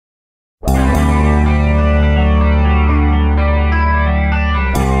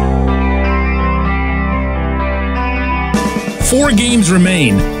4 games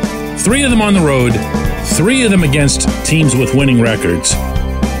remain, 3 of them on the road, 3 of them against teams with winning records.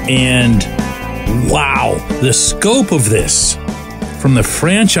 And wow, the scope of this from the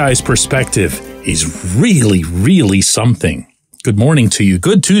franchise perspective is really, really something. Good morning to you.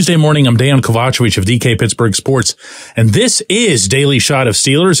 Good Tuesday morning. I'm Dejan Kovacevic of DK Pittsburgh Sports, and this is Daily Shot of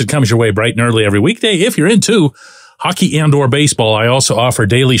Steelers. It comes your way bright and early every weekday. If you're into hockey and/or baseball, I also offer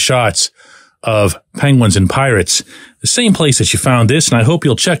daily shots of Penguins and Pirates, the same place that you found this, and I hope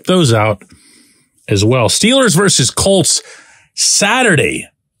you'll check those out as well. Steelers versus Colts Saturday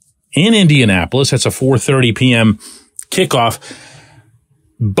in Indianapolis. That's a 4:30 p.m. kickoff.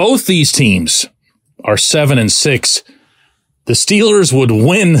 Both these teams are 7-6. The Steelers would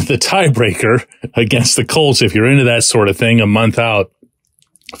win the tiebreaker against the Colts, if you're into that sort of thing, a month out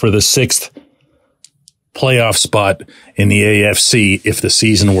for the 6th playoff spot in the AFC if the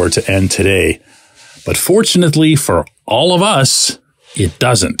season were to end today. But fortunately for all of us, it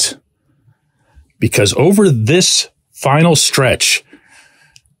doesn't. Because over this final stretch,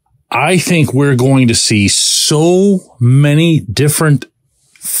 I think we're going to see so many different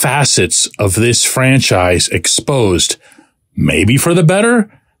facets of this franchise exposed. Maybe for the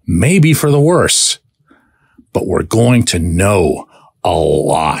better, maybe for the worse. But we're going to know a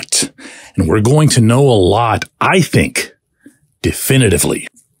lot. And we're going to know a lot, I think, definitively.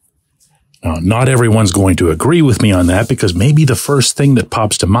 Now, not everyone's going to agree with me on that, because maybe the first thing that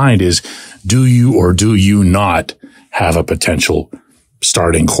pops to mind is, do you or do you not have a potential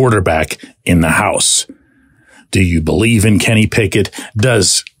starting quarterback in the house? Do you believe in Kenny Pickett?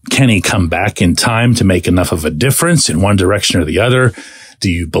 Does Kenny come back in time to make enough of a difference in one direction or the other?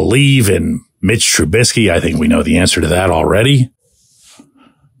 Do you believe in Mitch Trubisky? I think we know the answer to that already.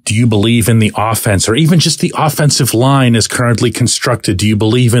 Do you believe in the offense, or even just the offensive line as currently constructed? Do you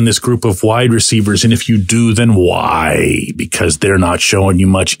believe in this group of wide receivers? And if you do, then why? Because they're not showing you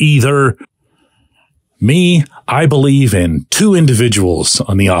much either. Me, I believe in 2 individuals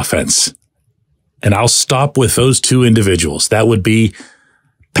on the offense. And I'll stop with those 2 individuals. That would be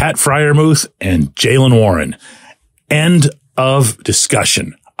Pat Freiermuth and Jaylen Warren. End of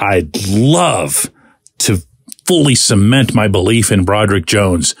discussion. I'd love to fully cement my belief in Broderick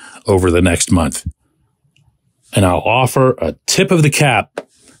Jones over the next month. And I'll offer a tip of the cap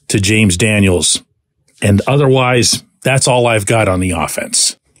to James Daniels. And otherwise, that's all I've got on the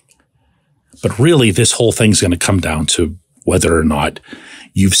offense. But really, this whole thing's going to come down to whether or not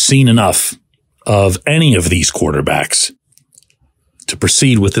you've seen enough of any of these quarterbacks to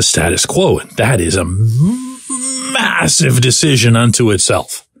proceed with the status quo. And that is a massive decision unto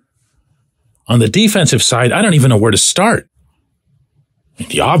itself. On the defensive side, I don't even know where to start.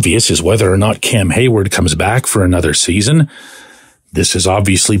 The obvious is whether or not Cam Hayward comes back for another season. This has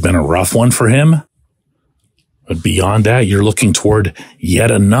obviously been a rough one for him. But beyond that, you're looking toward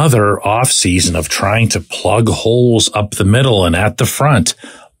yet another offseason of trying to plug holes up the middle and at the front.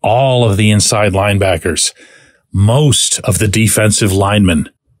 All of the inside linebackers, most of the defensive linemen,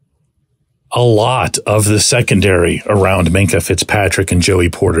 a lot of the secondary around Minkah Fitzpatrick and Joey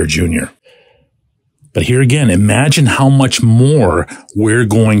Porter Jr. But here again, imagine how much more we're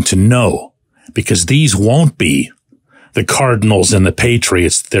going to know, because these won't be the Cardinals and the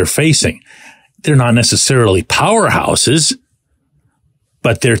Patriots they're facing. They're not necessarily powerhouses,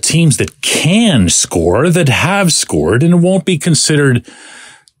 but they're teams that can score, that have scored, and won't be considered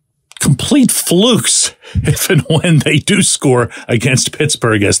complete flukes if and when they do score against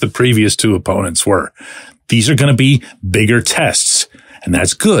Pittsburgh, as the previous 2 opponents were. These are going to be bigger tests, and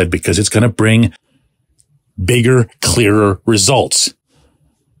that's good because it's going to bring bigger, clearer results.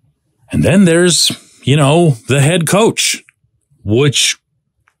 And then there's, the head coach, which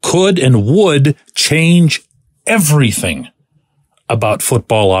could and would change everything about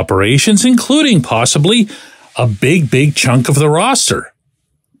football operations, including possibly a big chunk of the roster.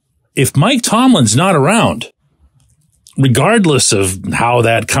 If Mike Tomlin's not around, regardless of how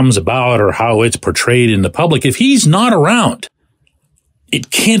that comes about or how it's portrayed in the public, if he's not around, it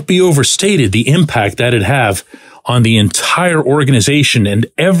can't be overstated the impact that it'd have on the entire organization and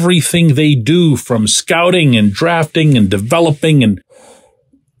everything they do, from scouting and drafting and developing and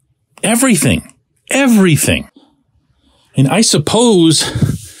everything. And I suppose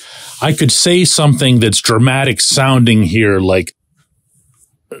I could say something that's dramatic sounding here, like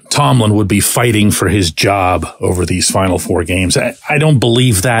Tomlin would be fighting for his job over these final 4 games. I don't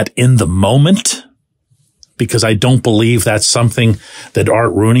believe that in the moment, because I don't believe that's something that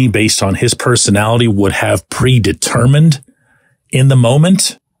Art Rooney, based on his personality, would have predetermined in the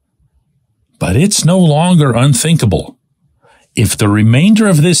moment. But it's no longer unthinkable. If the remainder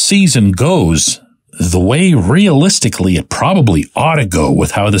of this season goes the way realistically it probably ought to go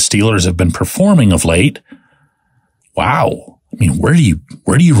with how the Steelers have been performing of late, wow. I mean, where do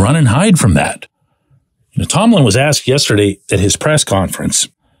you run and hide from that? You know, Tomlin was asked yesterday at his press conference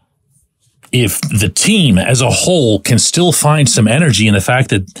if the team as a whole can still find some energy in the fact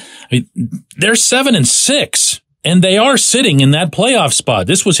that they're 7-6 and they are sitting in that playoff spot.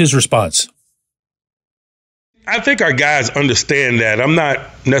 This was his response. I think our guys understand that. I'm not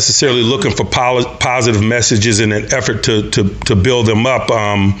necessarily looking for positive messages in an effort to build them up.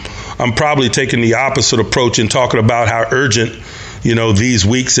 I'm probably taking the opposite approach and talking about how urgent, these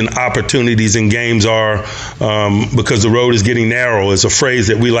weeks and opportunities and games are, because the road is getting narrow is a phrase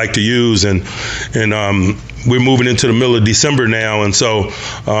that we like to use. And we're moving into the middle of December now. And so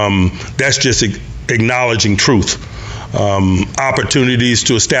that's just acknowledging truth. Opportunities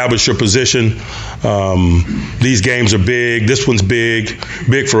to establish your position. These games are big. This one's big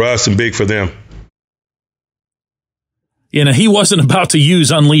for us and big for them. He wasn't about to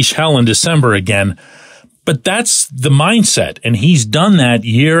use Unleash Hell in December again, but that's the mindset, and he's done that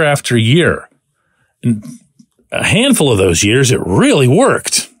year after year. And a handful of those years, it really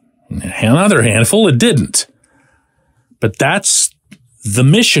worked. Another handful, it didn't. But that's the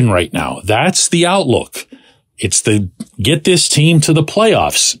mission right now. That's the outlook. It's the get this team to the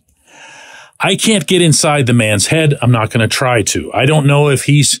playoffs. I can't get inside the man's head. I'm not going to try to. I don't know if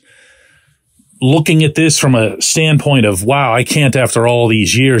he's looking at this from a standpoint of, wow, I can't after all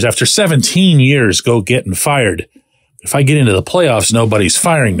these years, after 17 years, go getting fired. If I get into the playoffs, nobody's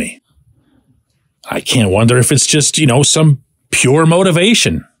firing me. I can't wonder if it's just, some pure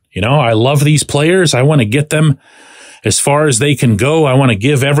motivation. I love these players. I want to get them as far as they can go. I want to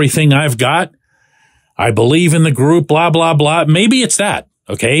give everything I've got. I believe in the group, blah, blah, blah. Maybe it's that,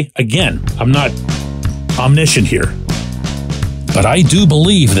 okay? Again, I'm not omniscient here. But I do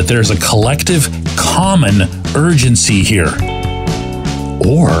believe that there's a collective, common urgency here.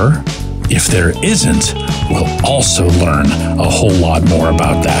 Or, if there isn't, we'll also learn a whole lot more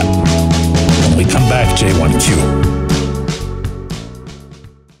about that. When we come back, J1Q.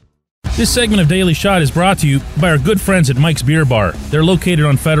 This segment of Daily Shot is brought to you by our good friends at Mike's Beer Bar. They're located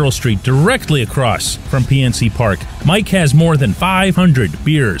on Federal Street, directly across from PNC Park. Mike has more than 500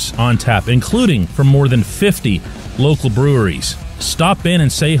 beers on tap, including from more than 50 local breweries. Stop in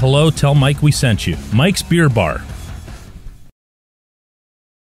and say hello. Tell Mike we sent you. Mike's Beer Bar.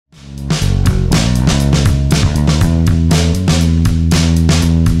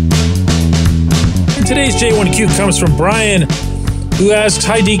 And today's J1Q comes from Brian, who asked,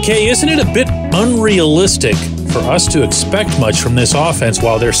 "Hi DK, isn't it a bit unrealistic for us to expect much from this offense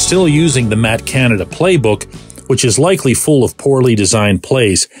while they're still using the Matt Canada playbook, which is likely full of poorly designed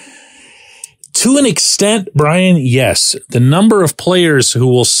plays?" To an extent, Brian, yes. The number of players who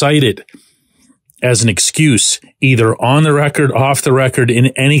will cite it as an excuse, either on the record, off the record, in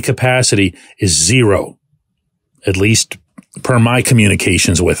any capacity, is zero. At least per my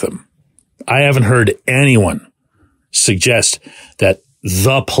communications with them. I haven't heard anyone suggest that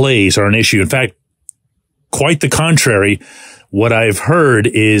the plays are an issue. In fact, quite the contrary. What I've heard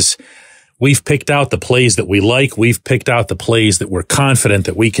is we've picked out the plays that we like. We've picked out the plays that we're confident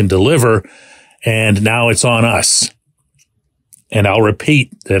that we can deliver. And now it's on us. And I'll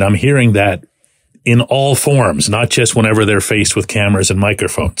repeat that I'm hearing that in all forms, not just whenever they're faced with cameras and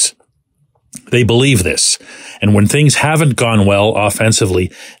microphones. They believe this. And when things haven't gone well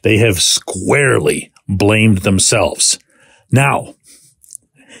offensively, they have squarely blamed themselves. Now,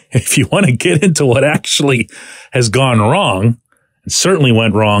 if you want to get into what actually has gone wrong, it certainly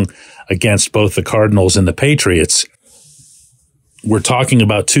went wrong against both the Cardinals and the Patriots, we're talking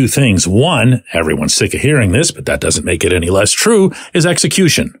about two things. One, everyone's sick of hearing this, but that doesn't make it any less true, is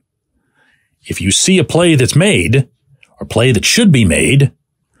execution. If you see a play that's made, or play that should be made,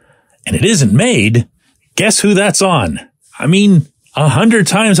 and it isn't made, guess who that's on? I mean, 100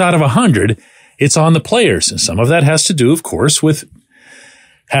 times out of 100, it's on the players. And some of that has to do, of course, with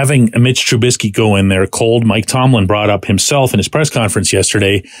having Mitch Trubisky go in there cold. Mike Tomlin brought up himself in his press conference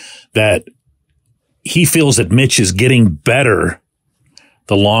yesterday that he feels that Mitch is getting better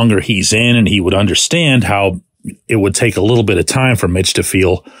the longer he's in, and he would understand how it would take a little bit of time for Mitch to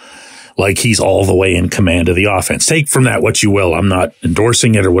feel like he's all the way in command of the offense. Take from that what you will. I'm not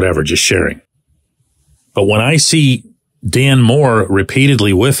endorsing it or whatever, just sharing. But when I see Dan Moore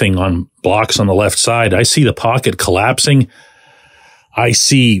repeatedly whiffing on blocks on the left side, I see the pocket collapsing. I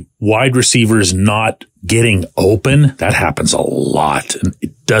see wide receivers not getting open. That happens a lot, and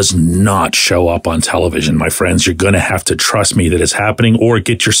it does not show up on television, my friends. You're going to have to trust me that it's happening, or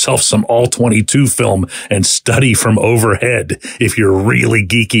get yourself some All-22 film and study from overhead if you're really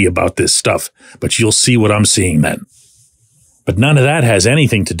geeky about this stuff. But you'll see what I'm seeing then. But none of that has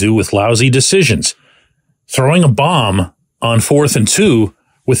anything to do with lousy decisions. Throwing a bomb on 4th and 2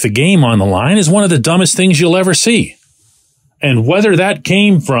 with the game on the line is one of the dumbest things you'll ever see. And whether that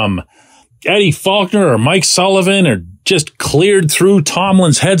came from Eddie Faulkner or Mike Sullivan or just cleared through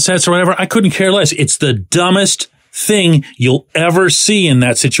Tomlin's headsets or whatever, I couldn't care less. It's the dumbest thing you'll ever see in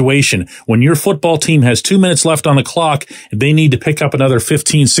that situation. When your football team has 2 minutes left on the clock, and they need to pick up another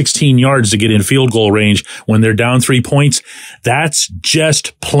 15, 16 yards to get in field goal range when they're down 3 points, that's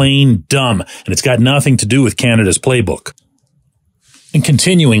just plain dumb. And it's got nothing to do with Canada's playbook. And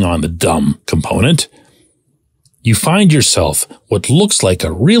continuing on the dumb component, you find yourself what looks like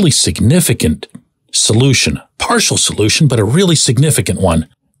a really significant solution, partial solution, but a really significant one,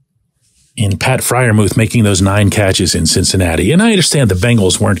 in Pat Freiermuth making those 9 catches in Cincinnati. And I understand the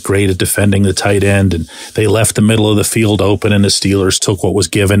Bengals weren't great at defending the tight end, and they left the middle of the field open, and the Steelers took what was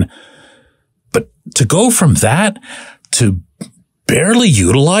given. But to go from that to barely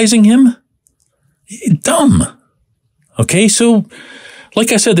utilizing him, dumb. Okay, so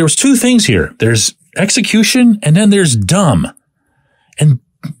like I said, there was 2 things here. There's execution, and then there's dumb. And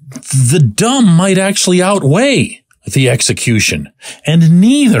the dumb might actually outweigh the execution, and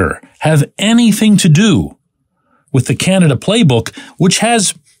neither have anything to do with the Canada playbook, which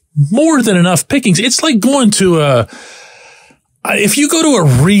has more than enough pickings. It's like going to if you go to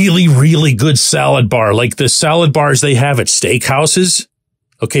a really, really good salad bar, like the salad bars they have at steakhouses,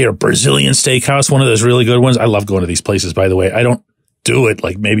 okay, or Brazilian steakhouse, one of those really good ones. I love going to these places, by the way. I don't do it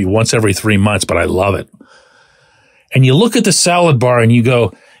like maybe once every 3 months, but I love it. And you look at the salad bar and you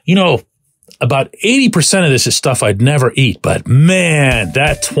go, you know, about 80% of this is stuff I'd never eat, but man,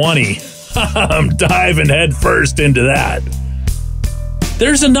 that 20, I'm diving head first into that.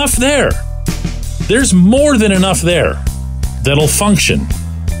 There's enough there. There's more than enough there that'll function.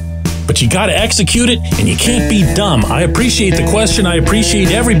 But you got to execute it, and you can't be dumb. I appreciate the question. I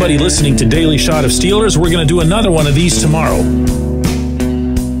appreciate everybody listening to Daily Shot of Steelers. We're going to do another one of these tomorrow.